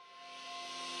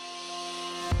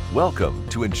Welcome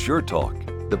to Insure Talk,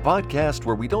 the podcast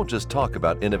where we don't just talk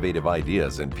about innovative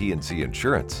ideas in P&C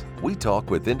insurance. We talk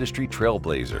with industry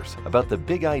trailblazers about the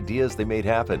big ideas they made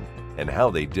happen and how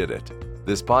they did it.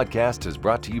 This podcast is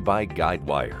brought to you by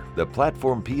Guidewire, the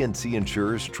platform P&C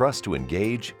insurers trust to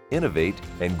engage, innovate,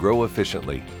 and grow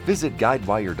efficiently. Visit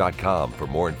guidewire.com for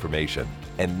more information.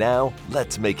 And now,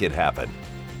 let's make it happen.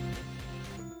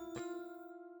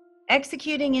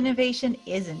 Executing innovation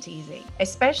isn't easy,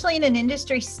 especially in an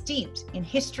industry steeped in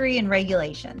history and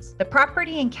regulations. The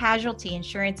property and casualty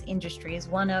insurance industry is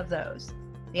one of those.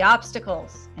 The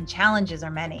obstacles and challenges are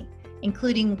many,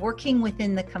 including working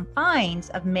within the confines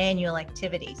of manual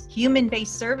activities,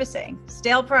 human-based servicing,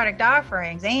 stale product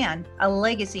offerings, and a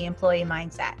legacy employee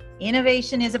mindset.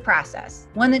 Innovation is a process,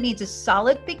 one that needs a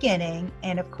solid beginning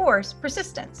and, of course,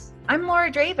 persistence. I'm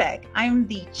Laura Dravig. I'm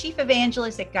the Chief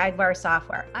Evangelist at Guidewire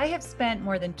Software. I have spent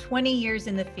more than 20 years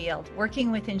in the field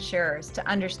working with insurers to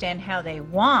understand how they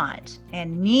want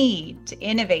and need to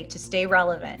innovate to stay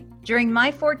relevant. During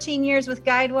my 14 years with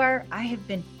Guidewire, I have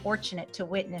been fortunate to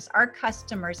witness our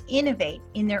customers innovate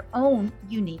in their own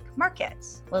unique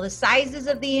markets. While the sizes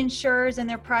of the insurers and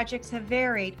their projects have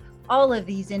varied, all of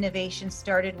these innovations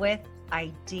started with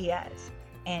ideas,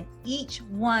 and each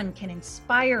one can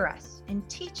inspire us and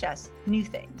teach us new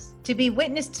things. To be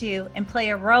witness to and play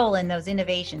a role in those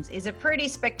innovations is a pretty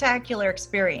spectacular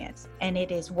experience, and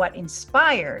it is what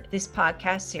inspired this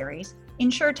podcast series,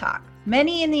 Insure Talk.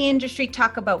 Many in the industry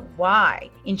talk about why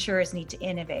insurers need to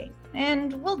innovate,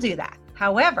 and we'll do that.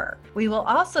 However, we will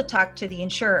also talk to the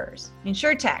insurers,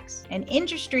 insurtechs, and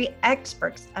industry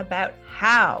experts about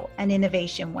how an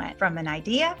innovation went from an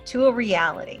idea to a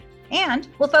reality. And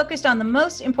we'll focus on the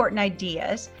most important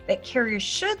ideas that carriers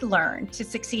should learn to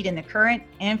succeed in the current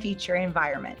and future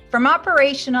environment. From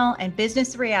operational and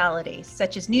business realities,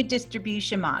 such as new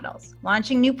distribution models,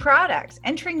 launching new products,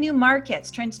 entering new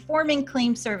markets, transforming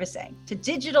claim servicing, to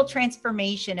digital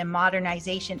transformation and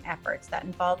modernization efforts that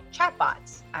involve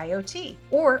chatbots, IoT,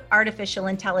 or artificial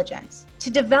intelligence, to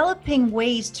developing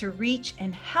ways to reach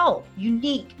and help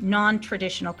unique,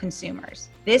 non-traditional consumers.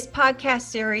 This podcast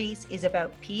series is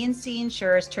about P&C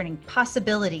insurers turning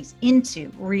possibilities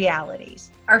into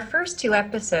realities. Our first two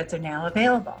episodes are now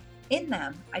available. In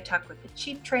them, I talk with the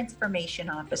Chief Transformation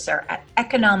Officer at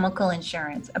Economical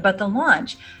Insurance about the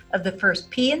launch of the first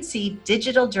P&C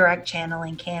digital direct channel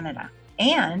in Canada.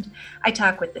 And I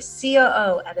talk with the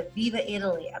COO at Aviva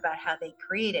Italy about how they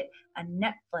created a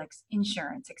Netflix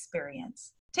insurance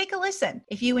experience. Take a listen.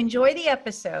 If you enjoy the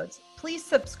episodes, please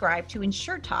subscribe to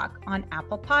Insure Talk on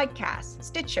Apple Podcasts,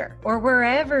 Stitcher, or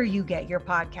wherever you get your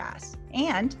podcasts.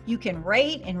 And you can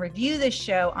rate and review this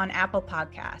show on Apple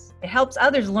Podcasts. It helps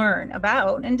others learn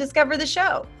about and discover the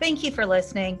show. Thank you for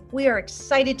listening. We are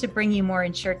excited to bring you more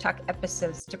Insure Talk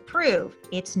episodes to prove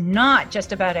it's not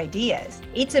just about ideas.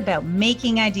 It's about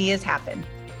making ideas happen.